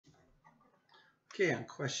Okay, on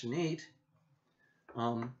question 8,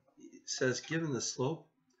 it says given the slope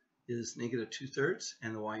is negative 2/3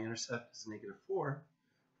 and the y-intercept is negative 4,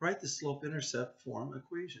 write the slope-intercept form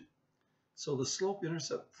equation. So the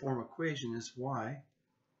slope-intercept form equation is y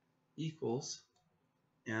equals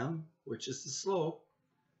m, which is the slope,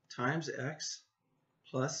 times x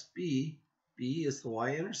plus b. b is the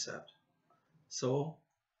y-intercept. So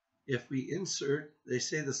if we insert, they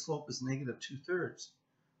say the slope is negative 2/3.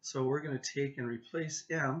 So we're going to take and replace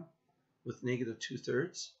m with negative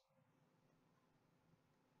 2/3.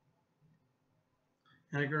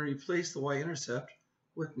 And I'm going to replace the y-intercept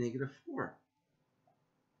with negative 4.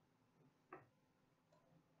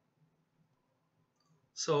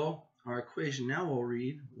 So our equation now will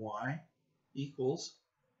read y equals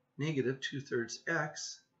negative 2/3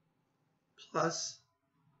 x plus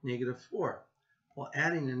negative 4. Well,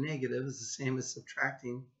 adding a negative is the same as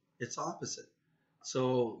subtracting its opposite.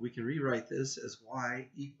 So we can rewrite this as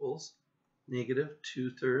y equals negative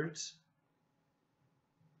 2/3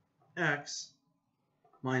 x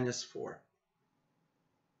minus 4.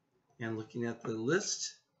 And looking at the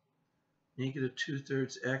list, negative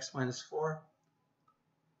 2/3 x minus 4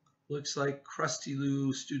 looks like Krusty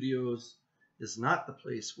Lou Studios is not the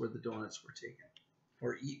place where the donuts were taken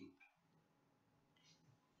or eaten.